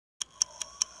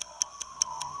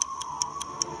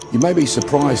You may be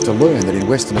surprised to learn that in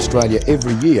Western Australia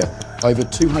every year, over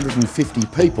 250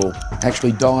 people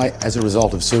actually die as a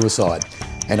result of suicide.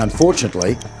 And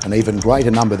unfortunately, an even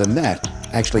greater number than that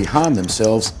actually harm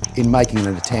themselves in making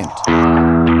an attempt. 1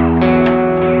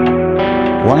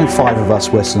 in 5 of us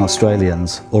Western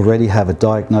Australians already have a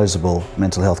diagnosable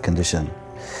mental health condition.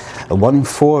 And 1 in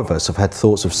 4 of us have had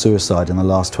thoughts of suicide in the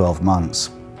last 12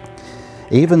 months.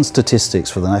 Even statistics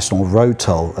for the national road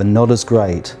toll are not as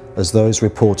great as those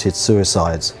reported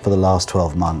suicides for the last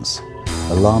 12 months.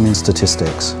 Alarming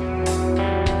statistics.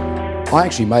 I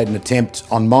actually made an attempt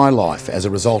on my life as a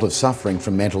result of suffering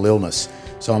from mental illness,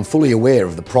 so I'm fully aware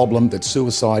of the problem that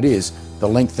suicide is the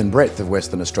length and breadth of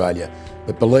Western Australia.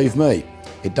 But believe me,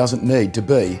 it doesn't need to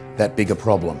be that big a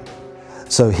problem.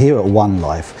 So here at One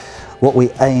Life, what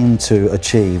we aim to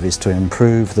achieve is to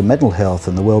improve the mental health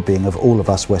and the well-being of all of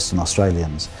us Western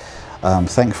Australians.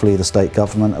 Thankfully, the state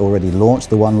government already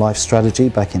launched the One Life strategy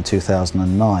back in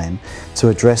 2009 to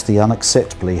address the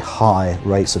unacceptably high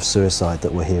rates of suicide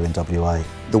that we're here in WA.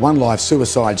 The One Life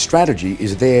suicide strategy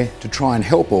is there to try and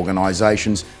help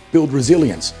organisations build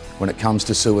resilience when it comes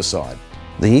to suicide.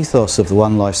 The ethos of the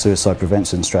One Life suicide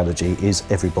prevention strategy is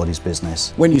everybody's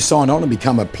business. When you sign on and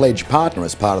become a pledge partner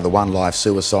as part of the One Life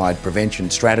suicide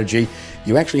prevention strategy,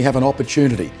 you actually have an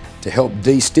opportunity to help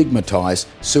destigmatise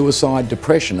suicide,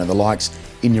 depression and the likes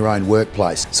in your own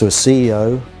workplace. So as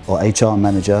CEO or HR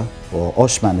manager or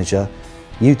OSH manager,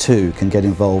 you too can get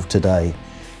involved today.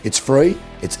 It's free,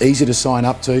 it's easy to sign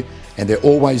up to, and they're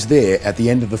always there at the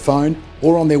end of the phone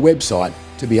or on their website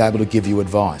to be able to give you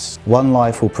advice. One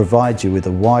Life will provide you with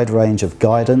a wide range of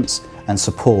guidance and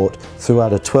support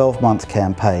throughout a 12-month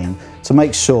campaign to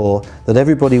make sure that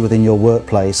everybody within your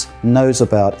workplace knows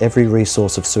about every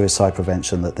resource of suicide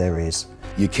prevention that there is.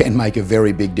 You can make a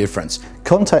very big difference.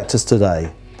 Contact us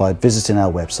today by visiting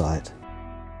our website.